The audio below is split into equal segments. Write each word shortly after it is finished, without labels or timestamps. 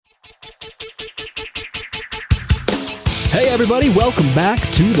Hey everybody, welcome back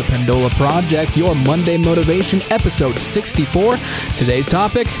to the Pendola Project, your Monday Motivation, episode 64. Today's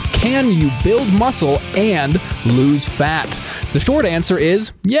topic, can you build muscle and lose fat? The short answer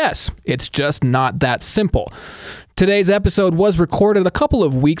is yes, it's just not that simple. Today's episode was recorded a couple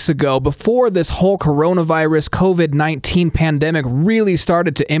of weeks ago before this whole coronavirus COVID-19 pandemic really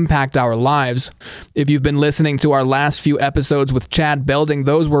started to impact our lives. If you've been listening to our last few episodes with Chad Belding,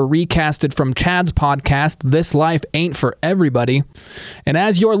 those were recasted from Chad's podcast, This Life Ain't For Everybody. And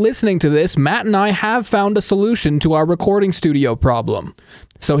as you're listening to this, Matt and I have found a solution to our recording studio problem.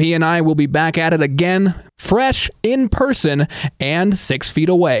 So he and I will be back at it again, fresh, in person, and 6 feet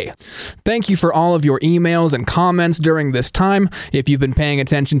away. Thank you for all of your emails and comments during this time. If you've been paying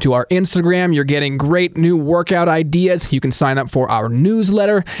attention to our Instagram, you're getting great new workout ideas. You can sign up for our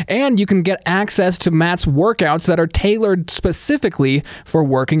newsletter, and you can get access to Matt's workouts that are tailored specifically for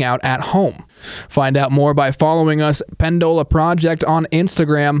working out at home. Find out more by following us, Pendola Project, on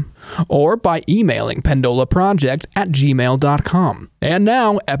Instagram, or by emailing pendolaproject@gmail.com. And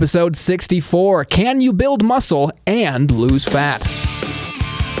now, episode 64, Can You Build Muscle and Lose Fat?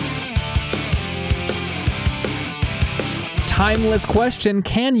 Timeless question,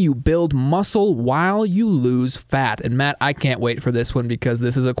 can you build muscle while you lose fat? And Matt, I can't wait for this one because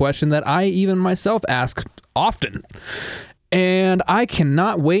this is a question that I even myself ask often. And I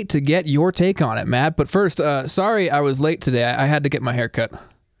cannot wait to get your take on it, Matt. But first, sorry I was late today. I had to get my hair cut.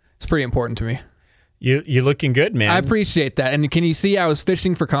 It's pretty important to me. You're looking good, man. I appreciate that. And can you see I was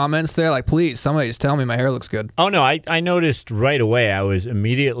fishing for comments there? Like, please, somebody just tell me my hair looks good. Oh, no, I noticed right away. I was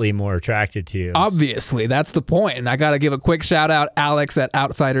immediately more attracted to you. Obviously, that's the point. And I got to give a quick shout out, Alex at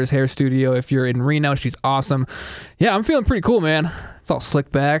Outsiders Hair Studio. If you're in Reno, she's awesome. Yeah, I'm feeling pretty cool, man. It's all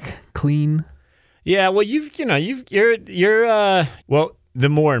slicked back, clean. Yeah, well, well, the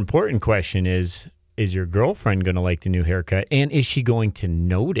more important question is your girlfriend going to like the new haircut, and is she going to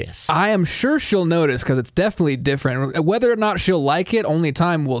notice? I am sure she'll notice because it's definitely different. Whether or not she'll like it, only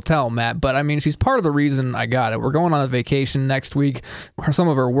time will tell, Matt. But I mean, she's part of the reason I got it. We're going on a vacation next week. Some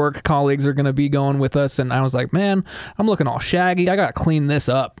of her work colleagues are going to be going with us, and I was like, man, I'm looking all shaggy. I got to clean this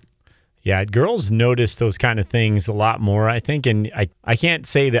up. Yeah, girls notice those kind of things a lot more, I think. And I can't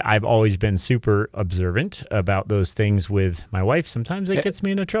say that I've always been super observant about those things with my wife. Sometimes it gets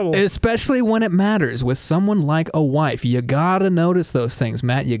me into trouble. Especially when it matters with someone like a wife. You got to notice those things,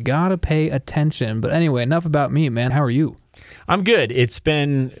 Matt. You got to pay attention. But anyway, enough about me, man. How are you? I'm good. It's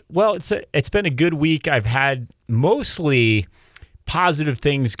been a good week. I've had mostly positive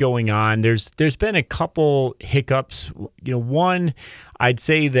things going on. There's been a couple hiccups. One, I'd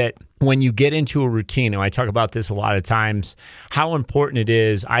say that when you get into a routine, and I talk about this a lot of times, how important it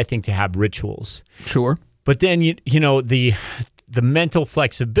is, I think, to have rituals. Sure. But then, the mental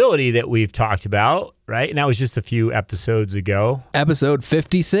flexibility that we've talked about, right? And that was just a few episodes ago. Episode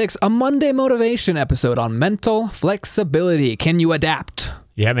 56, a Monday Motivation episode on mental flexibility. Can you adapt?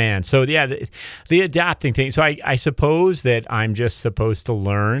 Yeah, man. So, yeah, the adapting thing. So I suppose that I'm just supposed to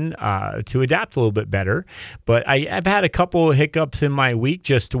learn to adapt a little bit better. But I've had a couple of hiccups in my week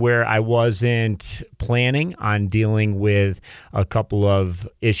just where I wasn't planning on dealing with a couple of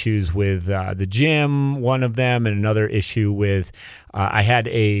issues with the gym, one of them, and another issue with I had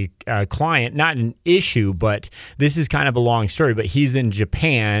a client, not an issue, but this is kind of a long story, but he's in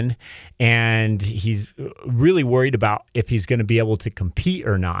Japan and he's really worried about if he's going to be able to compete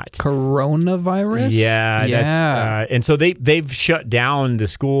or not. Coronavirus? Yeah. And so they've shut down the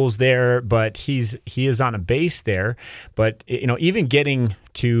schools there, but he is on a base there. But, even getting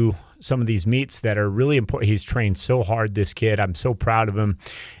to some of these meets that are really important, he's trained so hard, this kid. I'm so proud of him.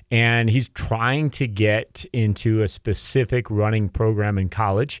 And he's trying to get into a specific running program in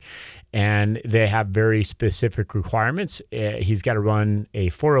college, and they have very specific requirements. He's got to run a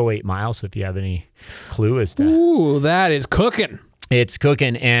 408 mile, so if you have any clue as to... Ooh, that is cooking. It's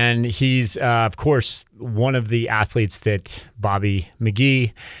cooking, and he's, of course, one of the athletes that Bobby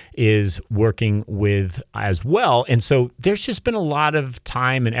McGee is working with as well. And so there's just been a lot of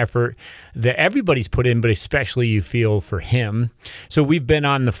time and effort that everybody's put in, but especially you feel for him. So we've been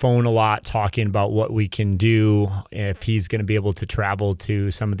on the phone a lot talking about what we can do if he's going to be able to travel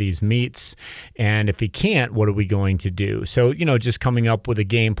to some of these meets. And if he can't, what are we going to do? So, just coming up with a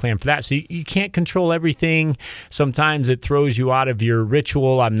game plan for that. So you can't control everything. Sometimes it throws you out of your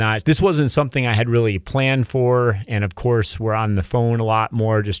ritual. This wasn't something I had really planned for. And of course, we're on the phone a lot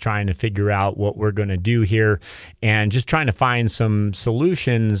more, just trying to figure out what we're going to do here and just trying to find some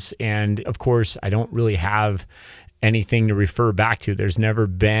solutions. And of course, I don't really have anything to refer back to. There's never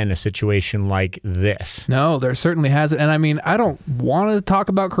been a situation like this. No, there certainly hasn't. And I mean, I don't want to talk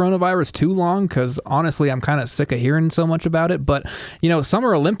about coronavirus too long because honestly, I'm kind of sick of hearing so much about it. But,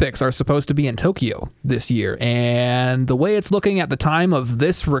 Summer Olympics are supposed to be in Tokyo this year. And the way it's looking at the time of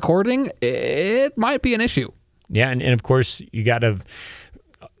this recording, it might be an issue. Yeah. And of course, you got to...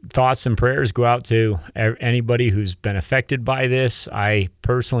 thoughts and prayers go out to anybody who's been affected by this. I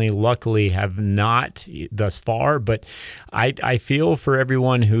personally, luckily, have not thus far, but I feel for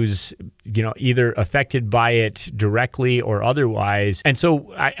everyone who's, either affected by it directly or otherwise. And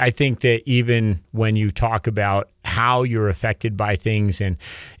so I think that even when you talk about how you're affected by things, and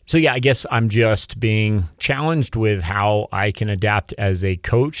so, I guess I'm just being challenged with how I can adapt as a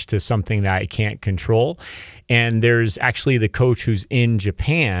coach to something that I can't control. And there's actually the coach who's in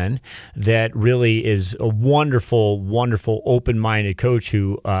Japan that really is a wonderful, wonderful, open-minded coach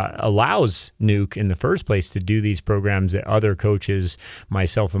who allows Nuke in the first place to do these programs that other coaches,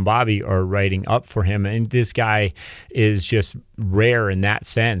 myself and Bobby, are writing up for him. And this guy is just rare in that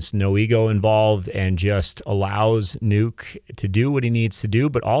sense, no ego involved, and just allows Nuke to do what he needs to do,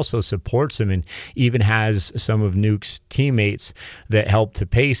 but also supports him and even has some of Nuke's teammates that help to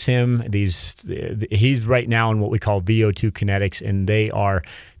pace him. He's right now in what we call VO2 kinetics, and they are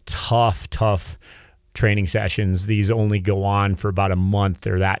tough training sessions. These only go on for about a month.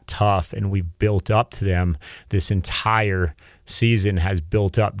 They're that tough, and we've built up to them. This entire season has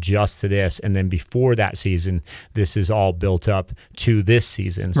built up just to this, and then before that season, this is all built up to this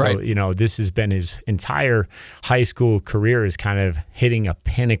season. So, right. This has been his entire high school career is kind of hitting a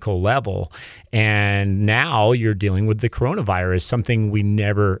pinnacle level. And now you're dealing with the coronavirus, something we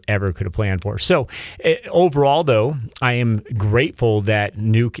never, ever could have planned for. So overall, though, I am grateful that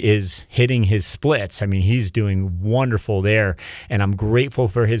Nuke is hitting his splits. I mean, he's doing wonderful there. And I'm grateful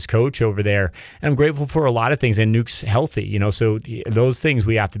for his coach over there. And I'm grateful for a lot of things. And Nuke's healthy, so those things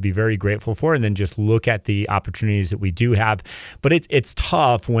we have to be very grateful for, and then just look at the opportunities that we do have. But it's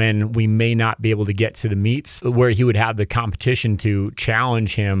tough when we may not be able to get to the meets where he would have the competition to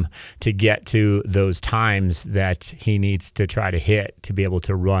challenge him to get to those times that he needs to try to hit to be able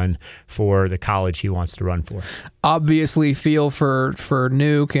to run for the college he wants to run for. Obviously feel for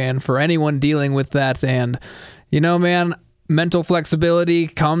Nuke and for anyone dealing with that. And, man, mental flexibility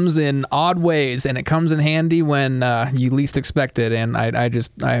comes in odd ways, and it comes in handy when you least expect it. And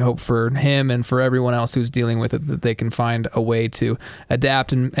I hope for him and for everyone else who's dealing with it that they can find a way to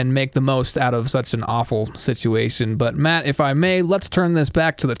adapt and make the most out of such an awful situation. But Matt, if I may, let's turn this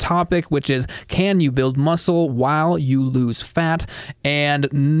back to the topic, which is, can you build muscle while you lose fat? And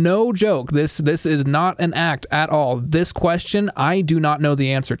no joke, this is not an act at all. This question I do not know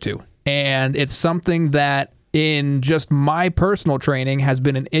the answer to. And it's something that in just my personal training has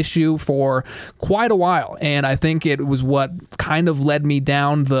been an issue for quite a while. And I think it was what kind of led me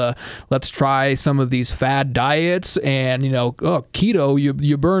down the, let's try some of these fad diets and, keto,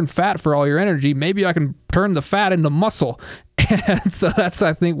 you burn fat for all your energy. Maybe I can turn the fat into muscle. And so that's,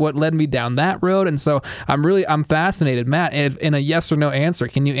 I think, what led me down that road. And so I'm fascinated. Matt, if in a yes or no answer,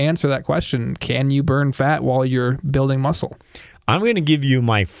 can you answer that question? Can you burn fat while you're building muscle? I'm going to give you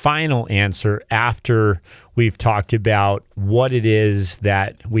my final answer after we've talked about what it is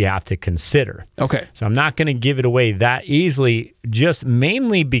that we have to consider. Okay. So I'm not going to give it away that easily, just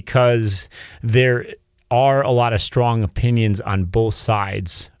mainly because there are a lot of strong opinions on both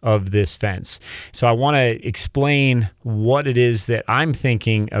sides of this fence. So I want to explain what it is that I'm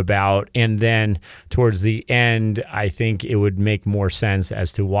thinking about, and then towards the end, I think it would make more sense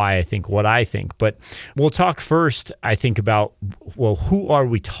as to why I think what I think. But we'll talk first, I think, about, well, who are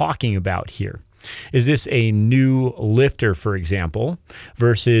we talking about here? Is this a new lifter, for example,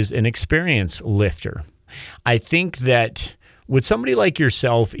 versus an experienced lifter? I think that with somebody like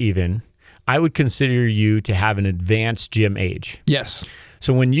yourself even, I would consider you to have an advanced gym age. Yes.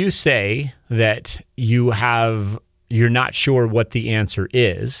 So when you say that you're not sure what the answer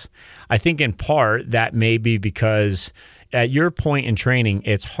is, I think in part that may be because at your point in training,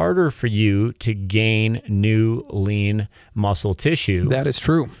 it's harder for you to gain new lean muscle tissue. That is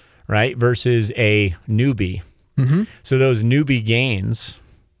true. Right? Versus a newbie. Mm-hmm. So those newbie gains,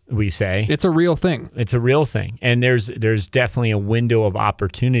 we say, it's a real thing. It's a real thing. And there's definitely a window of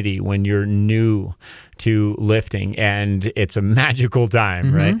opportunity when you're new to lifting, and it's a magical time,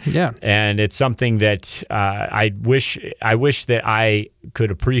 mm-hmm. right? Yeah. And it's something that I wish that I could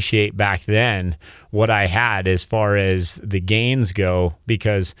appreciate back then what I had as far as the gains go,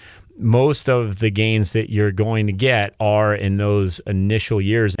 because most of the gains that you're going to get are in those initial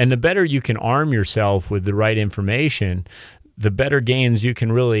years. And the better you can arm yourself with the right information, the better gains you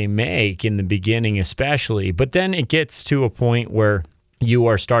can really make in the beginning, especially. But then it gets to a point where you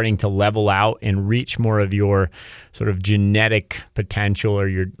are starting to level out and reach more of your sort of genetic potential or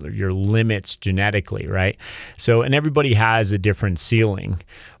your limits genetically, right? So, and everybody has a different ceiling,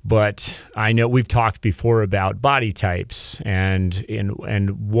 but I know we've talked before about body types and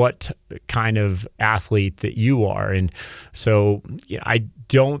what kind of athlete that you are. And so I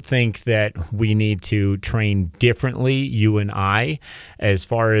don't think that we need to train differently, you and I, as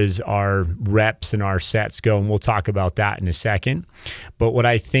far as our reps and our sets go. And we'll talk about that in a second. But what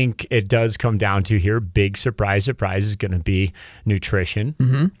I think it does come down to here, big surprise, is going to be nutrition.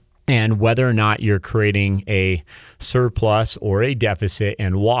 Mm-hmm. And whether or not you're creating a surplus or a deficit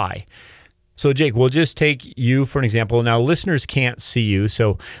and why. So Jake, we'll just take you for an example. Now, listeners can't see you,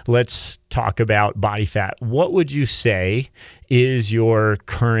 so let's talk about body fat. What would you say is your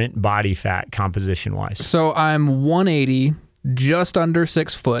current body fat composition-wise? So I'm 180, just under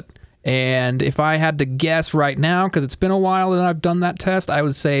 6 foot. And if I had to guess right now, because it's been a while that I've done that test, I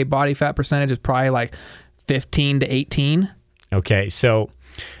would say body fat percentage is probably like 15 to 18. Okay, so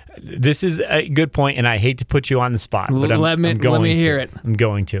this is a good point, and I hate to put you on the spot, but let me hear it. I'm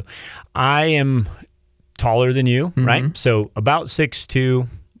going to. I am taller than you, Mm-hmm. right? So about 6'2",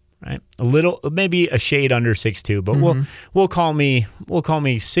 right? A little, maybe a shade under 6'2", but Mm-hmm. we'll call me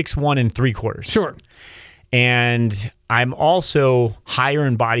 6'1 3/4". Sure. And I'm also higher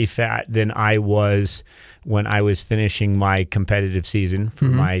in body fat than I was when I was finishing my competitive season for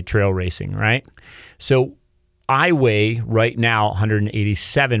Mm-hmm. my trail racing, right? So I weigh right now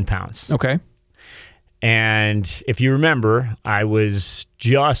 187 pounds. Okay. And if you remember, I was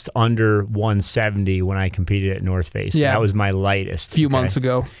just under 170 when I competed at North Face. Yeah. That was my lightest. A few months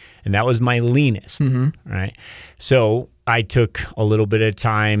ago. And that was my leanest, Mm-hmm. right? So I took a little bit of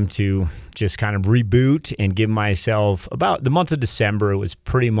time to just kind of reboot and give myself about the month of December. It was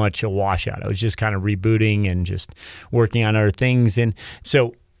pretty much a washout. I was just kind of rebooting and just working on other things. And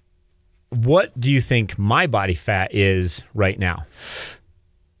so what do you think my body fat is right now?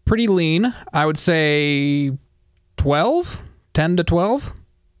 Pretty lean. I would say 12, 10 to 12.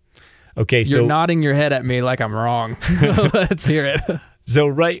 Okay, You're nodding your head at me like I'm wrong. Let's hear it. So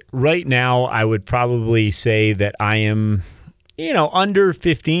right now, I would probably say that I am, under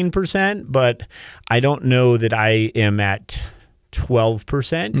 15%, but I don't know that I am at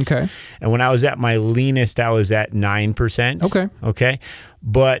 12%. Okay. And when I was at my leanest, I was at 9%. Okay.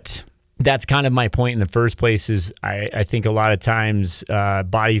 But that's kind of my point in the first place is I think a lot of times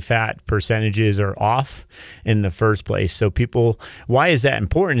body fat percentages are off in the first place. So why is that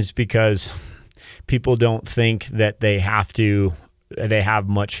important? Is because people don't think that they have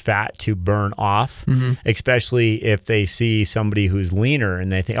much fat to burn off, Mm-hmm. especially if they see somebody who's leaner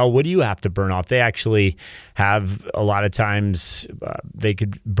and they think, oh, what do you have to burn off? They actually have a lot of times they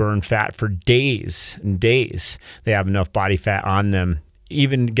could burn fat for days and days. They have enough body fat on them.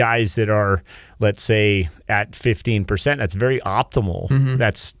 Even guys that are, let's say, at 15%, that's very optimal. Mm-hmm.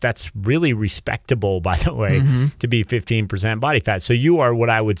 That's really respectable, by the way, Mm-hmm. to be 15% body fat. So you are what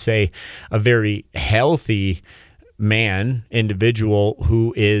I would say a very healthy individual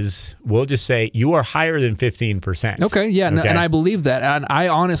who is, we'll just say, you are higher than 15%. Okay, yeah, Okay? and I believe that. And I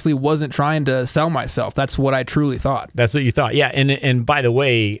honestly wasn't trying to sell myself. That's what I truly thought. That's what you thought. Yeah, and by the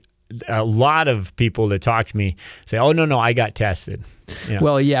way, a lot of people that talk to me say, oh, no, I got tested.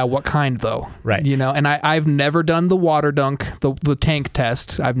 Well, yeah, what kind though? Right. And I've never done the water dunk, the tank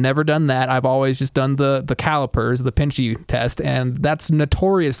test. I've never done that. I've always just done the calipers, the Pinchy test, and that's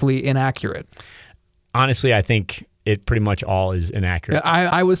notoriously inaccurate. Honestly, I think it pretty much all is inaccurate.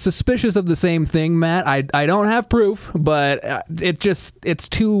 I was suspicious of the same thing, Matt. I don't have proof, but it's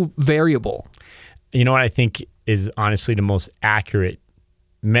too variable. You know what I think is honestly the most accurate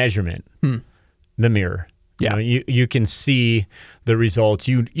measurement? The mirror. Yeah. You can see the results.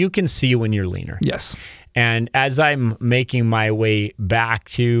 You can see when you're leaner. Yes. And as I'm making my way back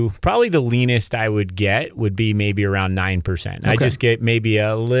to probably the leanest I would get would be maybe around 9%. I just get maybe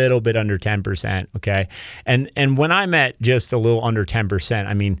a little bit under 10%. Okay. And when I'm at just a little under 10%,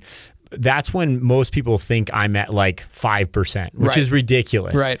 I mean, that's when most people think I'm at like 5%, which is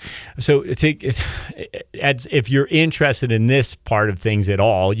ridiculous. Right. So if you're interested in this part of things at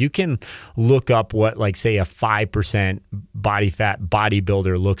all, you can look up what, like, say, a 5% body fat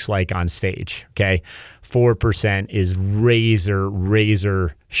bodybuilder looks like on stage. Okay. 4% is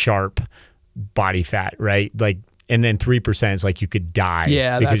razor sharp body fat, right? Like, and then 3% is like you could die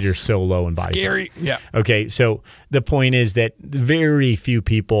because you're so low in body scary. fat. Yeah. Okay, so the point is that very few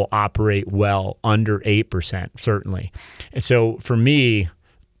people operate well under 8%, certainly. And so for me,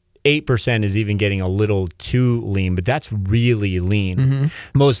 8% is even getting a little too lean, but that's really lean.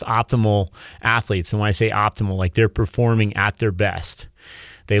 Most optimal athletes, and when I say optimal, like they're performing at their best.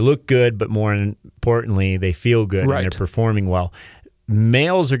 They look good, but more importantly, they feel good and they're performing well.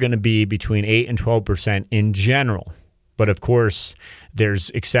 Males are going to be between 8 and 12% in general. But of course,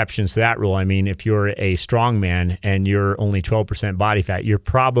 there's exceptions to that rule. I mean, if you're a strong man and you're only 12% body fat, you're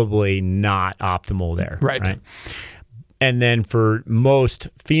probably not optimal there. Right. And then for most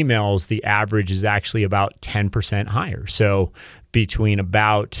females, the average is actually about 10% higher. So between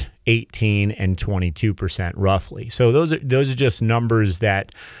about 18 and 22% roughly. So those are just numbers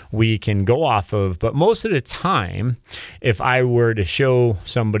that we can go off of. But most of the time, if I were to show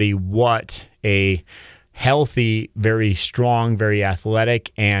somebody what a healthy, very strong, very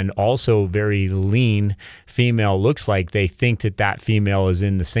athletic, and also very lean female looks like, they think that female is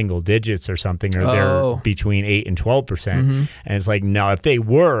in the single digits or something, or they're between 8 and 12%. And it's like, no, if they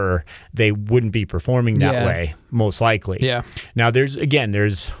were, they wouldn't be performing that way, most likely. Now, there's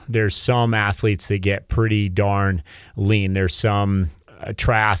some athletes that get pretty darn lean. There's some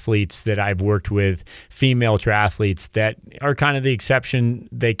triathletes that I've worked with, female triathletes that are kind of the exception.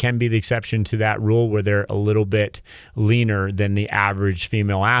 They can be the exception to that rule where they're a little bit leaner than the average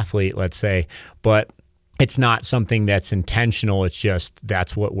female athlete, let's say. But it's not something that's intentional. It's just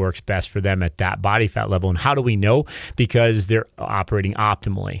that's what works best for them at that body fat level. And how do we know? Because they're operating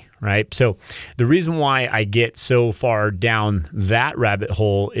optimally, right? So the reason why I get so far down that rabbit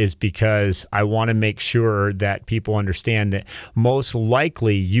hole is because I want to make sure that people understand that most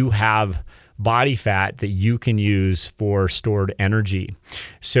likely you have body fat that you can use for stored energy.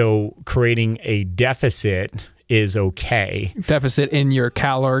 So creating a deficit is okay. Deficit in your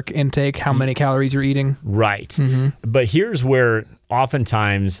caloric intake, how many calories you're eating. Right. But here's where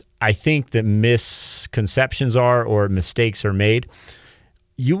oftentimes I think the misconceptions are or mistakes are made.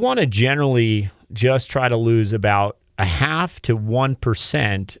 You want to generally just try to lose about 0.5 to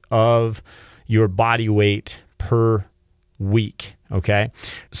 1% of your body weight per week. Okay.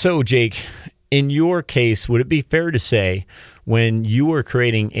 So Jake, in your case, would it be fair to say when you are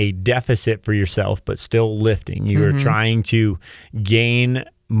creating a deficit for yourself, but still lifting, you are trying to gain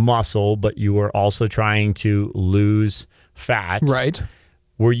muscle, but you are also trying to lose fat? Right.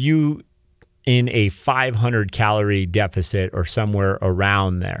 Were you in a 500 calorie deficit or somewhere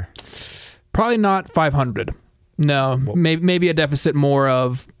around there? Probably not 500. No, maybe a deficit more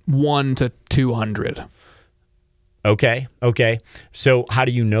of 1 to 200. Okay. So how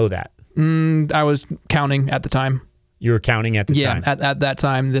do you know that? I was counting at the time. You were counting at the time? Yeah, at that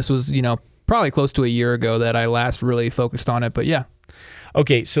time. This was, probably close to a year ago that I last really focused on it, but yeah.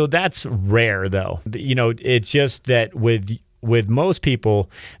 Okay, so that's rare though. It's just that with most people,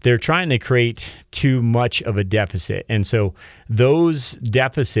 they're trying to create too much of a deficit. And so those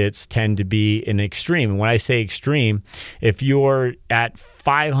deficits tend to be an extreme. And when I say extreme, if you're at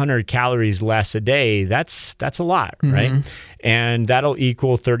 500 calories less a day, that's a lot, right? And that'll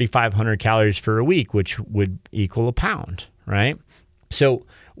equal 3,500 calories for a week, which would equal a pound, right? So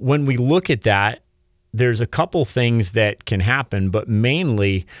when we look at that, there's a couple things that can happen, but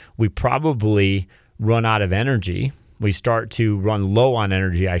mainly we probably run out of energy. We start to run low on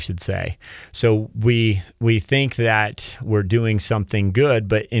energy, I should say. So we think that we're doing something good,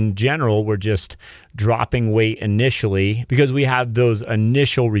 but in general, we're just dropping weight initially because we have those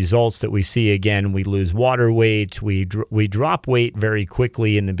initial results that we see. Again, we lose water weight, we drop weight very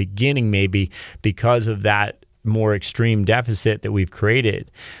quickly in the beginning, maybe because of that more extreme deficit that we've created.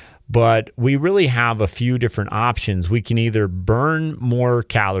 But we really have a few different options. We can either burn more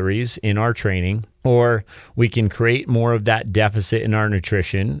calories in our training, or we can create more of that deficit in our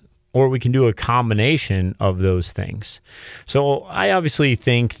nutrition, or we can do a combination of those things. So I obviously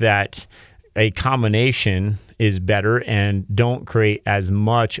think that a combination is better and don't create as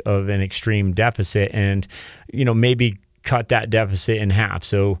much of an extreme deficit, and maybe cut that deficit in half.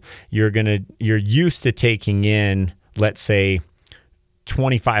 So you're used to taking in, let's say,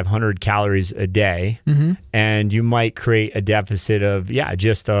 2,500 calories a day, and you might create a deficit of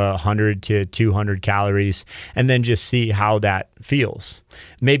just 100 to 200 calories, and then just see how that feels.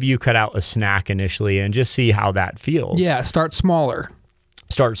 Maybe you cut out a snack initially and just see how that feels. Yeah, start smaller.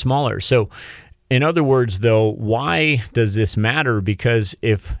 So in other words, though, why does this matter? Because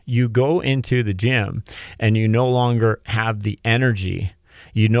if you go into the gym and you no longer have the energy,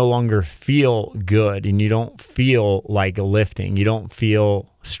 you no longer feel good, and you don't feel like lifting, you don't feel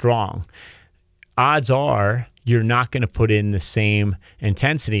strong, odds are you're not going to put in the same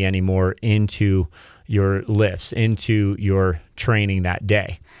intensity anymore into your lifts, into your training that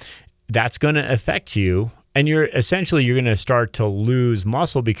day. That's going to affect you And you're going to start to lose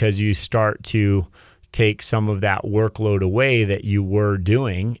muscle because you start to take some of that workload away that you were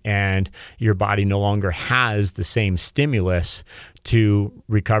doing, and your body no longer has the same stimulus to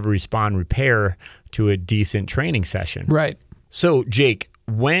recover, respond, repair to a decent training session. Right. So, Jake,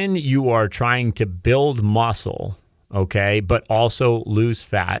 when you are trying to build muscle, okay, but also lose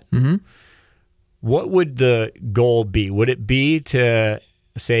fat, what would the goal be? Would it be to,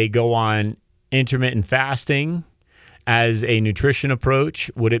 say, go on intermittent fasting as a nutrition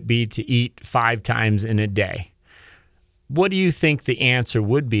approach? Would it be to eat 5 times in a day? What do you think the answer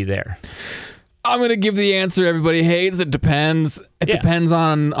would be there? I'm going to give the answer everybody hates. It depends. It depends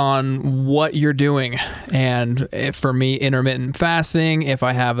on what you're doing. And if, for me, intermittent fasting, if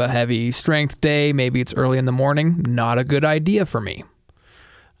I have a heavy strength day, maybe it's early in the morning, not a good idea for me.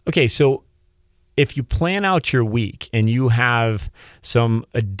 Okay, so if you plan out your week and you have some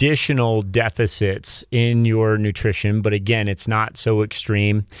additional deficits in your nutrition, but again, it's not so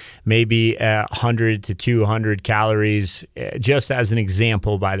extreme, maybe 100 to 200 calories, just as an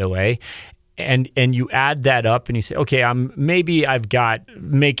example, by the way, and you add that up and you say, okay, make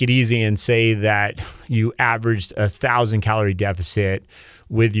it easy and say that you averaged 1,000 calorie deficit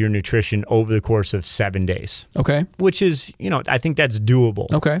with your nutrition over the course of 7 days. Okay. Which is, I think that's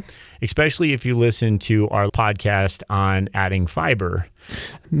doable. Okay. Especially if you listen to our podcast on adding fiber.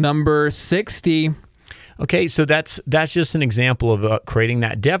 Number 60. Okay, so that's just an example of creating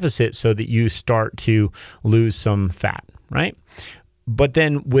that deficit so that you start to lose some fat, right? But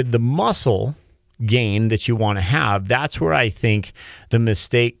then with the muscle gain that you want to have, that's where I think the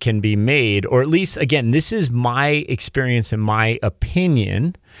mistake can be made, or at least, again, this is my experience and my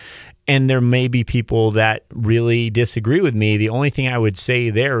opinion, and there may be people that really disagree with me. The only thing I would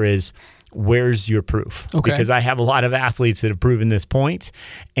say there is, where's your proof? Okay. Because I have a lot of athletes that have proven this point,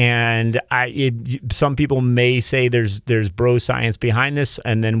 and some people may say there's bro science behind this,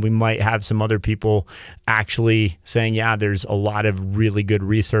 and then we might have some other people actually saying, yeah, there's a lot of really good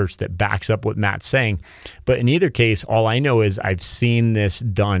research that backs up what Matt's saying. But in either case, all I know is I've seen this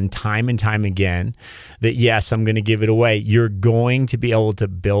done time and time again, that yes, I'm going to give it away. You're going to be able to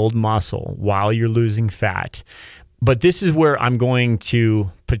build muscle while you're losing fat. But this is where I'm going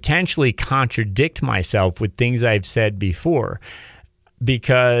to potentially contradict myself with things I've said before,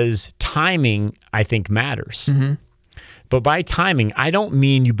 because timing, I think, matters. But by timing, I don't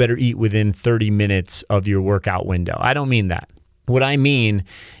mean you better eat within 30 minutes of your workout window. I don't mean that. What I mean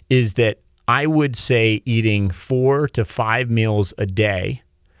is that I would say eating 4 to 5 meals a day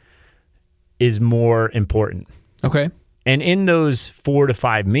is more important. Okay. And in those 4 to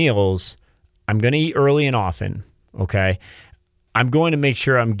 5 meals, I'm going to eat early and often. Okay. I'm going to make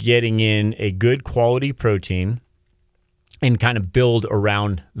sure I'm getting in a good quality protein and kind of build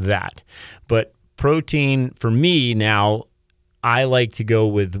around that. But protein for me now, I like to go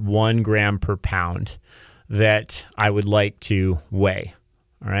with 1 gram per pound that I would like to weigh.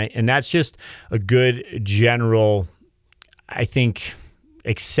 All right. And that's just a good general, I think,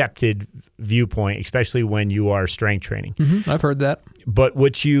 accepted viewpoint, especially when you are strength training. I've heard that. But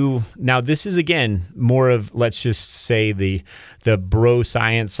now this is, again, more of, let's just say, the bro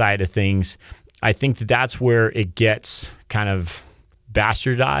science side of things. I think that's where it gets kind of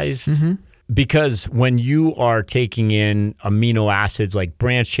bastardized, because when you are taking in amino acids, like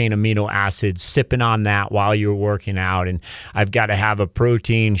branch chain amino acids, sipping on that while you're working out, and I've got to have a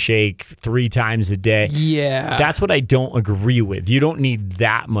protein shake 3 times a day. Yeah. That's what I don't agree with. You don't need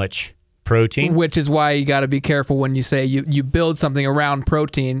that much protein. Which is why you got to be careful when you say you build something around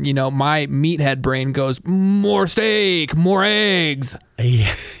protein. My meathead brain goes, more steak, more eggs.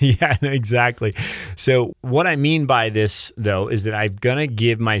 Yeah, exactly. So what I mean by this, though, is that I'm going to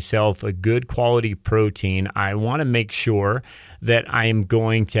give myself a good quality protein. I want to make sure that I'm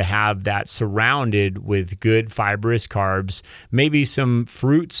going to have that surrounded with good fibrous carbs, maybe some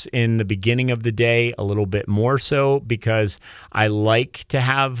fruits in the beginning of the day, a little bit more so, because I like to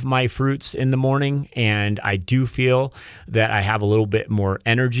have my fruits in the morning, and I do feel that I have a little bit more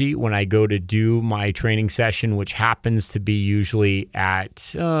energy when I go to do my training session, which happens to be usually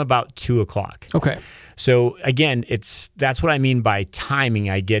at about 2 o'clock. Okay. So again, that's what I mean by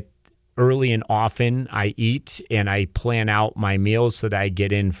timing. I get early and often, I eat and I plan out my meals so that I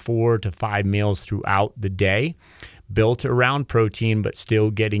get in 4 to 5 meals throughout the day, built around protein, but still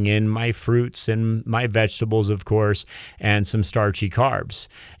getting in my fruits and my vegetables, of course, and some starchy carbs.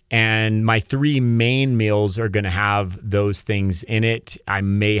 And my 3 main meals are going to have those things in it. I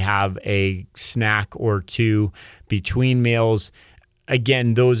may have a snack or 2 between meals.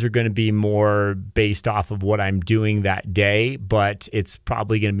 Again, those are going to be more based off of what I'm doing that day, but it's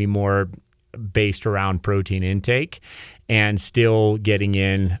probably going to be more based around protein intake and still getting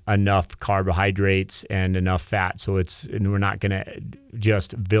in enough carbohydrates and enough fat. So we're not going to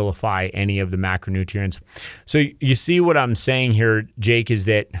just vilify any of the macronutrients. So you see what I'm saying here, Jake, is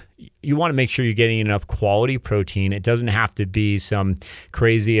that you want to make sure you're getting enough quality protein. It doesn't have to be some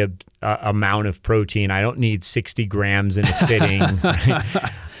crazy amount of protein. I don't need 60 grams in a sitting. Right?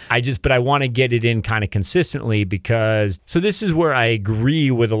 But I want to get it in kind of consistently so this is where I agree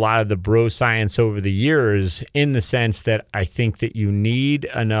with a lot of the bro science over the years, in the sense that I think that you need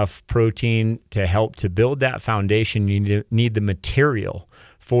enough protein to help to build that foundation. You need the material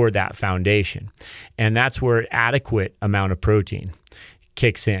for that foundation. And that's where adequate amount of protein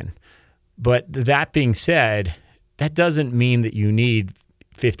kicks in. But that being said, that doesn't mean that you need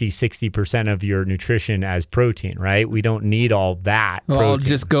 50, 60% of your nutrition as protein, right? We don't need all that protein. I'll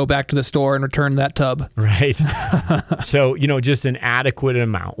just go back to the store and return that tub. Right. So, just an adequate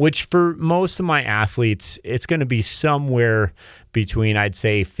amount, which for most of my athletes, it's going to be somewhere between, I'd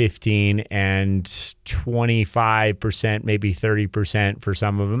say, 15 and 25%, maybe 30% for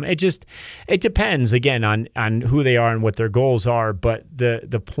some of them. It depends, again, on who they are and what their goals are. But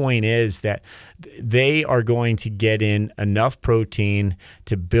the point is that they are going to get in enough protein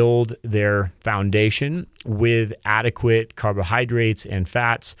to build their foundation with adequate carbohydrates and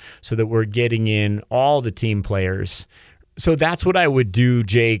fats so that we're getting in all the team players. So that's what I would do,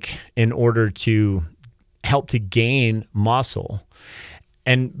 Jake, in order to help to gain muscle.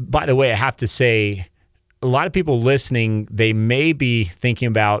 And by the way, I have to say, a lot of people listening, they may be thinking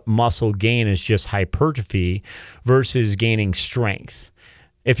about muscle gain as just hypertrophy versus gaining strength.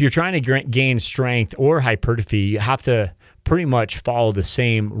 If you're trying to gain strength or hypertrophy, you have to pretty much follow the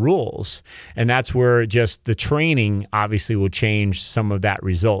same rules. And that's where just the training obviously will change some of that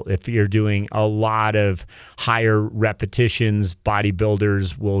result. If you're doing a lot of higher repetitions,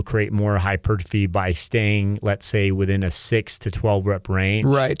 bodybuilders will create more hypertrophy by staying, let's say, within a 6 to 12 rep range.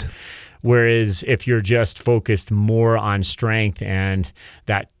 Right. Whereas if you're just focused more on strength and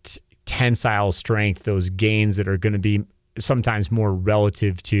that tensile strength, those gains that are going to be sometimes more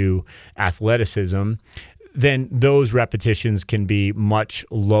relative to athleticism, then those repetitions can be much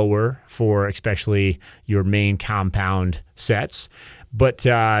lower for especially your main compound sets. But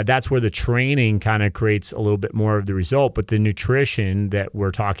that's where the training kind of creates a little bit more of the result. But the nutrition that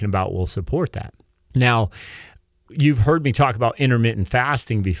we're talking about will support that. Now, you've heard me talk about intermittent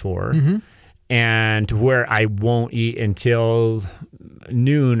fasting before, and where I won't eat until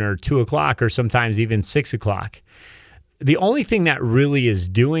noon or 2 o'clock or sometimes even 6 o'clock. The only thing that really is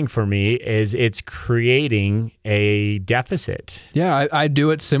doing for me is it's creating a deficit. Yeah, I do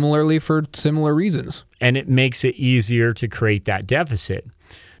it similarly for similar reasons. And it makes it easier to create that deficit.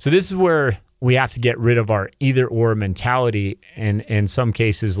 So this is where we have to get rid of our either-or mentality in some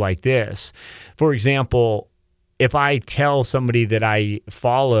cases like this. For example, if I tell somebody that I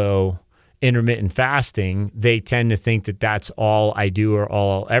follow intermittent fasting, they tend to think that that's all I do or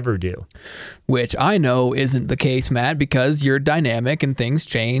all I'll ever do. Which I know isn't the case, Matt, because you're dynamic and things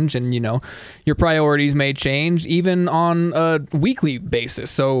change and, your priorities may change even on a weekly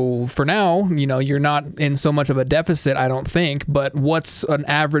basis. So for now, you're not in so much of a deficit, I don't think, but what's an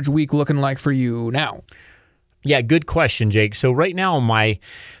average week looking like for you now? Yeah, good question, Jake. So right now, my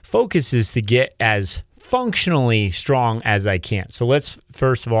focus is to get as functionally strong as I can. So let's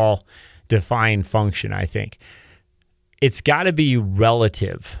first of all define function, I think. It's got to be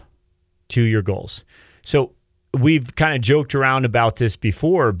relative to your goals. So we've kind of joked around about this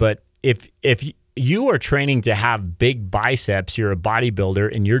before, but if you are training to have big biceps, you're a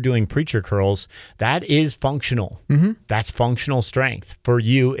bodybuilder, and you're doing preacher curls, that is functional. That's functional strength for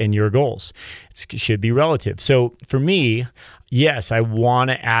you and your goals. It should be relative. So for me, yes, I want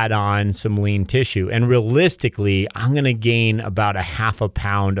to add on some lean tissue. And realistically, I'm going to gain about a half a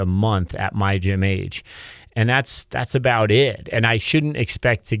pound a month at my gym age. And that's about it. And I shouldn't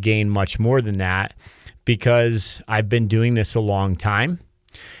expect to gain much more than that because I've been doing this a long time.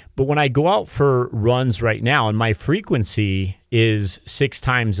 But when I go out for runs right now, and my frequency is 6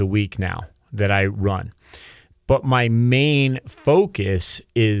 times a week now that I run, but my main focus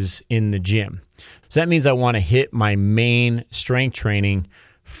is in the gym. So that means I want to hit my main strength training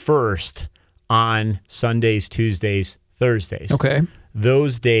first on Sundays, Tuesdays, Thursdays. Okay.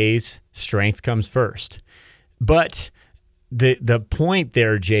 Those days, strength comes first. But the point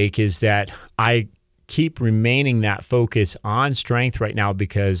there, Jake, is that I keep remaining that focus on strength right now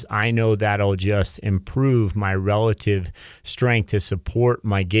because I know that'll just improve my relative strength to support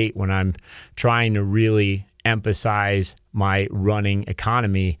my gait when I'm trying to really emphasize my running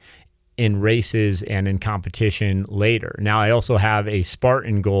economy in races and in competition later. Now, I also have a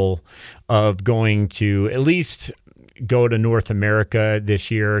Spartan goal of going to at least go to North America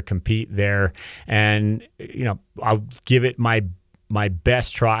this year, compete there, and I'll give it my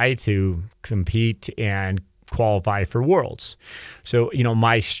best try to compete and qualify for Worlds. So,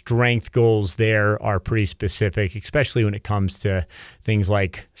 my strength goals there are pretty specific, especially when it comes to things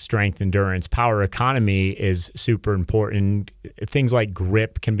like strength, endurance. Power economy is super important. Things like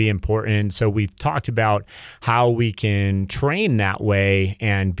grip can be important. So we've talked about how we can train that way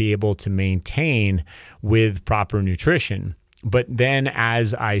and be able to maintain with proper nutrition. But then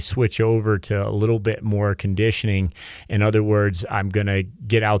as I switch over to a little bit more conditioning, in other words, I'm going to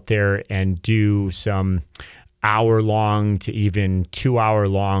get out there and do some hour-long to even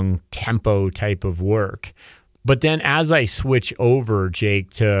 2-hour-long tempo type of work. But then as I switch over, Jake,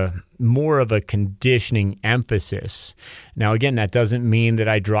 to more of a conditioning emphasis, now again, that doesn't mean that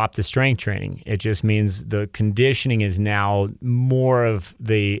I drop the strength training. It just means the conditioning is now more of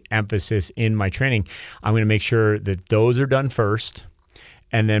the emphasis in my training. I'm going to make sure that those are done first,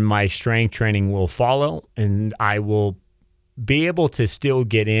 and then my strength training will follow, and I will be able to still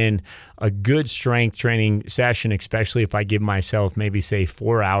get in a good strength training session, especially if I give myself maybe say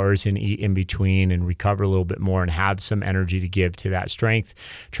 4 hours and eat in between and recover a little bit more and have some energy to give to that strength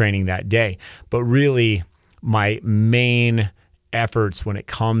training that day. But really, my main efforts when it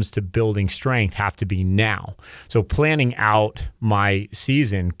comes to building strength have to be now. So planning out my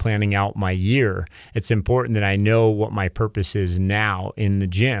season, planning out my year, it's important that I know what my purpose is now in the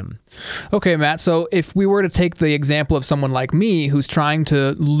gym. Okay, Matt. So if we were to take the example of someone like me who's trying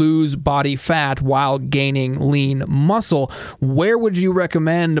to lose body fat while gaining lean muscle, where would you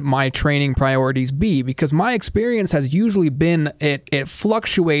recommend my training priorities be? Because my experience has usually been it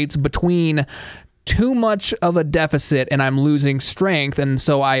fluctuates between too much of a deficit and I'm losing strength, and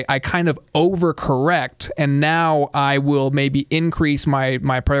so I kind of overcorrect, and now I will maybe increase my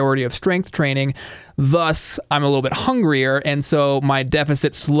priority of strength training. Thus, I'm a little bit hungrier, and so my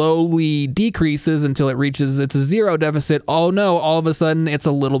deficit slowly decreases until it reaches its zero deficit. Oh no, all of a sudden it's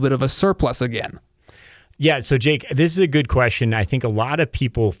a little bit of a surplus again. Yeah, so Jake, this is a good question. I think a lot of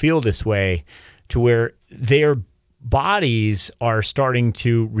people feel this way, to where their bodies are starting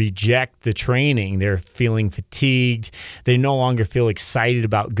to reject the training. They're feeling fatigued. They no longer feel excited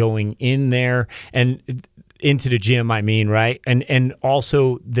about going in there and into the gym, right? And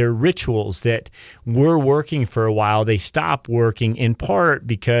also their rituals that were working for a while, they stop working, in part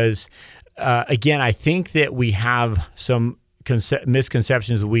because, again, I think that we have some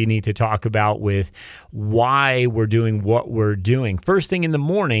misconceptions we need to talk about with why we're doing what we're doing. First thing in the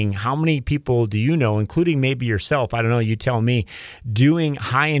morning, how many people do you know, including maybe yourself, I don't know, you tell me, doing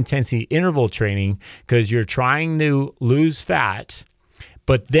high intensity interval training because you're trying to lose fat,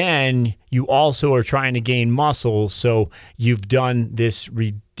 but then you also are trying to gain muscle, so you've done this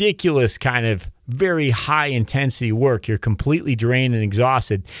ridiculous kind of very high intensity work. You're completely drained and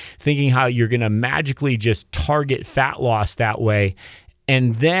exhausted, thinking how you're going to magically just target fat loss that way.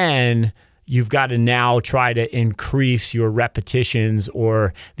 And then you've got to now try to increase your repetitions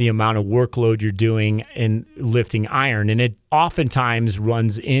or the amount of workload you're doing in lifting iron. And it oftentimes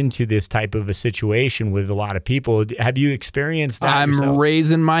runs into this type of a situation with a lot of people. Have you experienced that yourself? I'm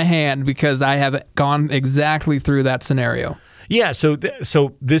raising my hand because I have gone exactly through that scenario. Yeah, so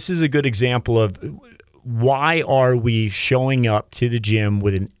this is a good example of why are we showing up to the gym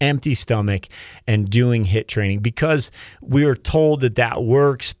with an empty stomach and doing HIIT training? Because we are told that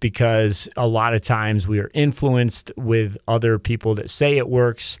works, because a lot of times we are influenced with other people that say it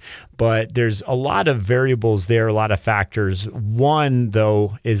works, but there's a lot of variables there, a lot of factors. One,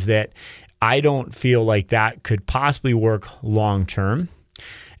 though, is that I don't feel like that could possibly work long term.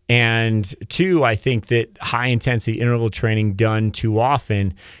 And two, I think that high intensity interval training done too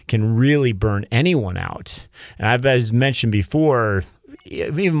often can really burn anyone out. And I've, as mentioned before,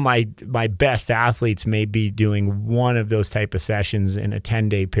 even my best athletes may be doing one of those type of sessions in a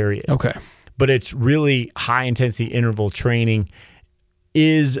 10-day period. Okay. But it's really high intensity interval training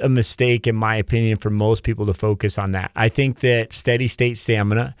is a mistake, in my opinion, for most people to focus on that. I think that steady state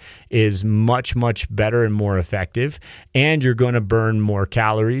stamina is much, much better and more effective, and you're going to burn more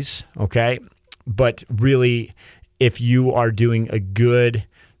calories, okay? But really, if you are doing a good,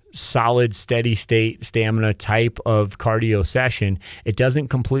 solid, steady state stamina type of cardio session, it doesn't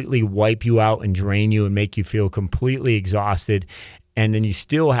completely wipe you out and drain you and make you feel completely exhausted. And then you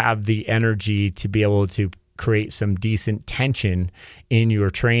still have the energy to be able to create some decent tension in your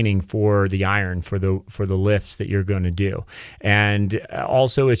training for the iron, for the lifts that you're going to do. And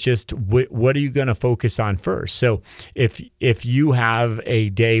also, it's just what are you going to focus on first? So if you have a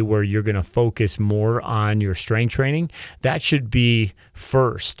day where you're going to focus more on your strength training, that should be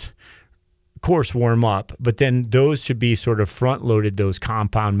first. Course warm up, but then those should be sort of front loaded, those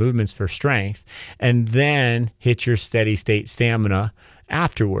compound movements for strength, and then hit your steady state stamina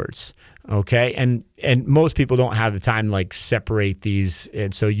afterwards. Okay. And most people don't have the time to like separate these.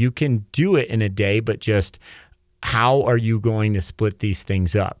 And so you can do it in a day, but just how are you going to split these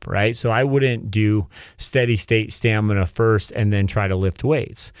things up, right? So I wouldn't do steady state stamina first and then try to lift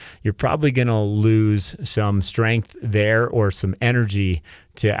weights. You're probably going to lose some strength there or some energy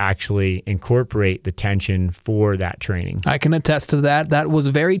to actually incorporate the tension for that training. I can attest to that. That was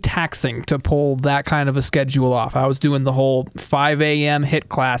very taxing to pull that kind of a schedule off. I was doing the whole 5 a.m. hit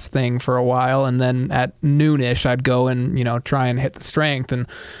class thing for a while, and then at noonish I'd go and, try and hit the strength, and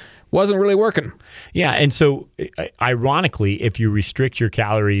wasn't really working. Yeah, and so ironically, if you restrict your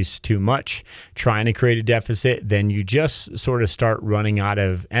calories too much, trying to create a deficit, then you just sort of start running out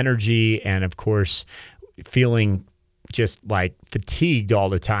of energy and, of course, feeling just like fatigued all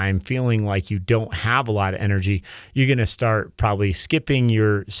the time, feeling like you don't have a lot of energy. You're going to start probably skipping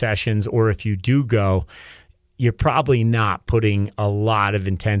your sessions, or if you do go, you're probably not putting a lot of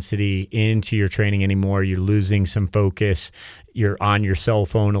intensity into your training anymore. You're losing some focus. You're on your cell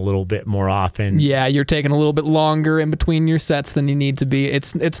phone a little bit more often. Yeah, you're taking a little bit longer in between your sets than you need to be.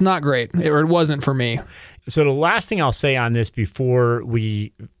 It's not great, or it wasn't for me. So the last thing I'll say on this before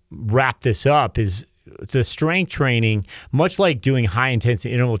we wrap this up is the strength training, much like doing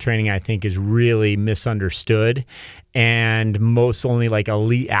high-intensity interval training, I think is really misunderstood. And most only like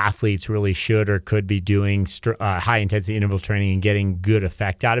elite athletes really should or could be doing high-intensity interval training and getting good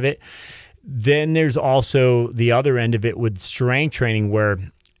effect out of it. Then there's also the other end of it with strength training, where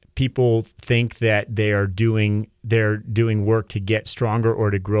people think that they're doing work to get stronger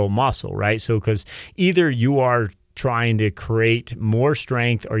or to grow muscle, right? So because either you are trying to create more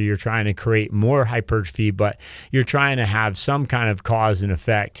strength or you're trying to create more hypertrophy, but you're trying to have some kind of cause and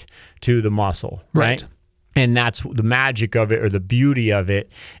effect to the muscle, right? And that's the magic of it, or the beauty of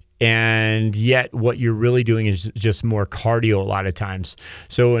it. And yet what you're really doing is just more cardio a lot of times.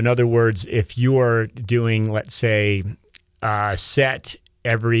 So in other words, if you are doing, let's say, a set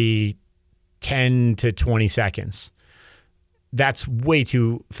every 10 to 20 seconds, that's way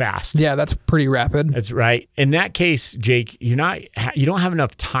too fast. Yeah, that's pretty rapid. That's right. In that case, Jake, you don't have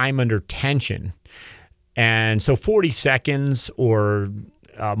enough time under tension. And so 40 seconds or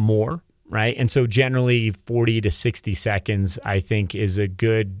more, right? And so generally 40 to 60 seconds, I think, is a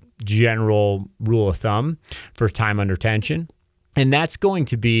good general rule of thumb for time under tension. And that's going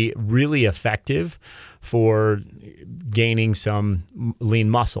to be really effective for gaining some lean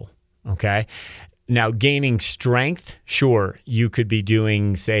muscle, okay? Now, gaining strength, sure, you could be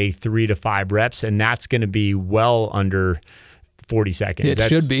doing, say, 3 to 5 reps, and that's going to be well under 40 seconds.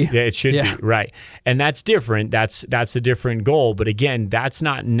 Should be. Yeah, it should be, right. And that's different. That's a different goal. But again, that's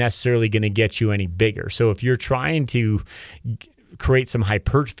not necessarily going to get you any bigger. So if you're trying to create some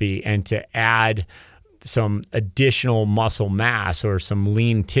hypertrophy and to add some additional muscle mass or some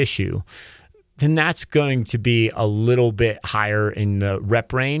lean tissue, then that's going to be a little bit higher in the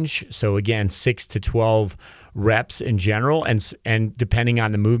rep range. So again, 6 to 12 reps in general, and depending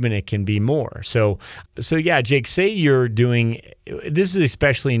on the movement, it can be more. So yeah, Jake, say you're doing, this is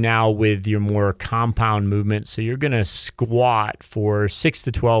especially now with your more compound movements, so you're going to squat for 6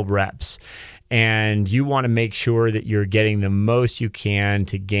 to 12 reps, and you want to make sure that you're getting the most you can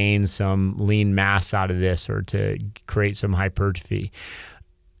to gain some lean mass out of this or to create some hypertrophy.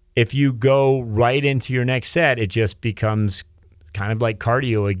 If you go right into your next set, it just becomes kind of like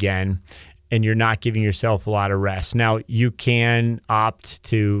cardio again, and you're not giving yourself a lot of rest. Now, you can opt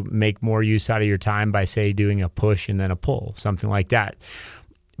to make more use out of your time by, say, doing a push and then a pull, something like that.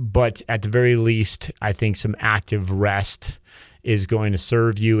 But at the very least, I think some active rest is going to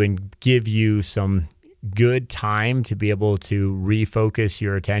serve you and give you some good time to be able to refocus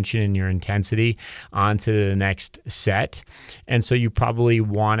your attention and your intensity onto the next set. And so you probably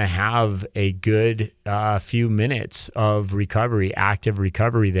want to have a good few minutes of recovery, active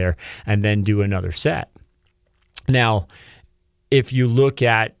recovery there, and then do another set. Now, if you look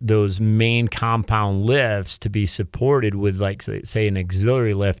at those main compound lifts to be supported with, like, say, an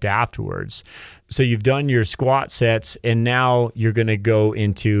auxiliary lift afterwards. So you've done your squat sets, and now you're going to go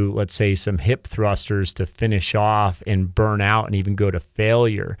into, let's say, some hip thrusters to finish off and burn out and even go to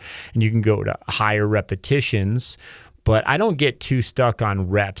failure. And you can go to higher repetitions But I don't get too stuck on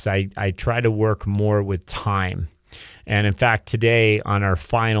reps. I try to work more with time. And in fact, today on our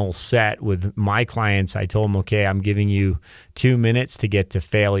final set with my clients, I told them, okay, I'm giving you 2 minutes to get to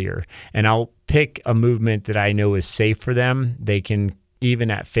failure. And I'll pick a movement that I know is safe for them. They can,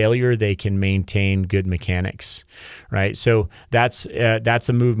 even at failure, they can maintain good mechanics, right? So that's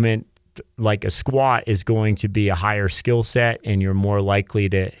a movement like a squat is going to be a higher skill set, and you're more likely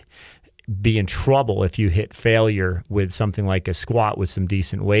to be in trouble if you hit failure with something like a squat with some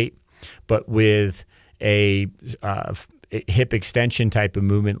decent weight. But with a hip extension type of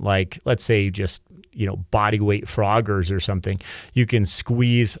movement, like let's say just body weight froggers or something, you can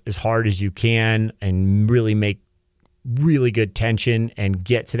squeeze as hard as you can and really make really good tension and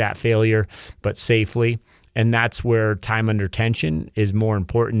get to that failure, but safely. And that's where time under tension is more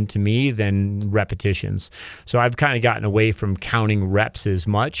important to me than repetitions. So I've kind of gotten away from counting reps as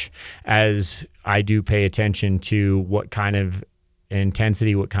much as I do pay attention to what kind of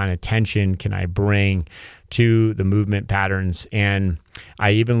intensity, what kind of tension can I bring to the movement patterns. And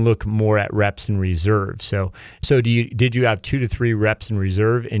I even look more at reps in reserve. So did you have 2 to 3 reps in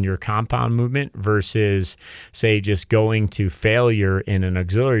reserve in your compound movement versus say just going to failure in an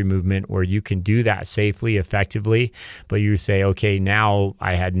auxiliary movement where you can do that safely, effectively, but you say, okay, now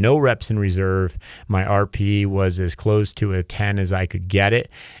I had no reps in reserve. My RP was as close to a 10 as I could get it.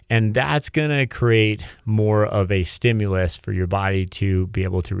 And that's going to create more of a stimulus for your body to be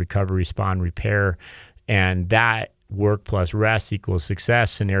able to recover, respond, repair. And that work plus rest equals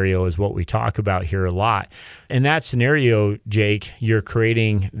success scenario is what we talk about here a lot. In that scenario, Jake, you're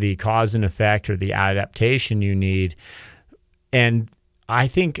creating the cause and effect or the adaptation you need. And I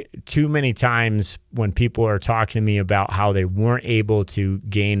think too many times when people are talking to me about how they weren't able to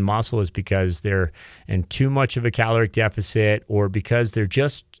gain muscle is because they're in too much of a caloric deficit or because they're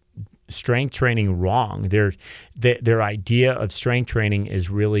just strength training wrong. Their idea of strength training is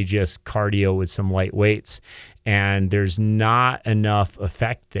really just cardio with some light weights, and there's not enough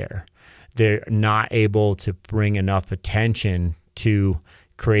effect there. They're not able to bring enough attention to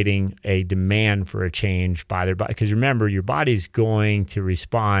creating a demand for a change by their body. Because remember, your body's going to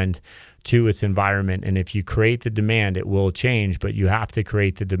respond to its environment, and if you create the demand, it will change, but you have to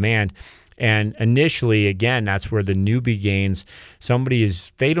create the demand. And initially, again, that's where the newbie gains.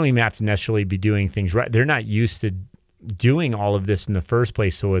 They don't even have to necessarily be doing things right. They're not used to doing all of this in the first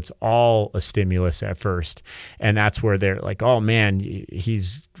place, so it's all a stimulus at first. And that's where they're like, oh man,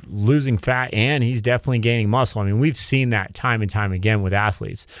 he's losing fat and he's definitely gaining muscle. I mean, we've seen that time and time again with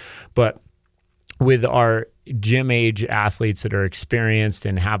athletes. But with our gym age athletes that are experienced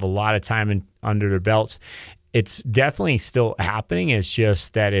and have a lot of time under their belts, it's definitely still happening. It's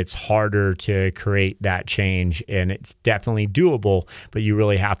just that it's harder to create that change, and it's definitely doable, but you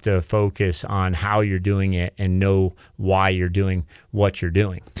really have to focus on how you're doing it and know why you're doing what you're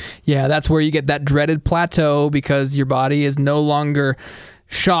doing. Yeah, that's where you get that dreaded plateau because your body is no longer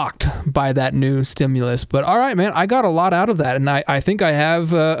shocked by that new stimulus. But all right, man, I got a lot out of that, and I think I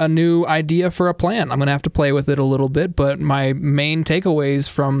have a new idea for a plan. I'm going to have to play with it a little bit, but my main takeaways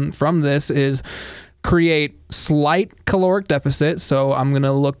from this is create slight caloric deficit. So I'm going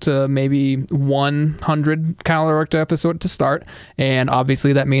to look to maybe 100 caloric deficit to start. And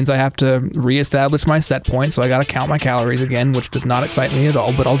obviously that means I have to reestablish my set point. So I got to count my calories again, which does not excite me at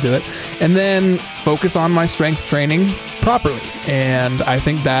all, but I'll do it. And then focus on my strength training properly. And I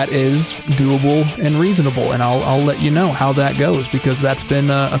think that is doable and reasonable. And I'll let you know how that goes because that's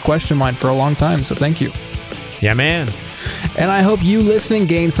been a question of mine for a long time. So thank you. Yeah, man. And I hope you listening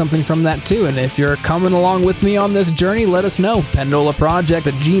gained something from that too. And if you're coming along with me on this journey, let us know.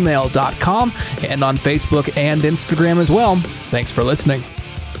 pendolaproject@gmail.com and on Facebook and Instagram as well. Thanks for listening.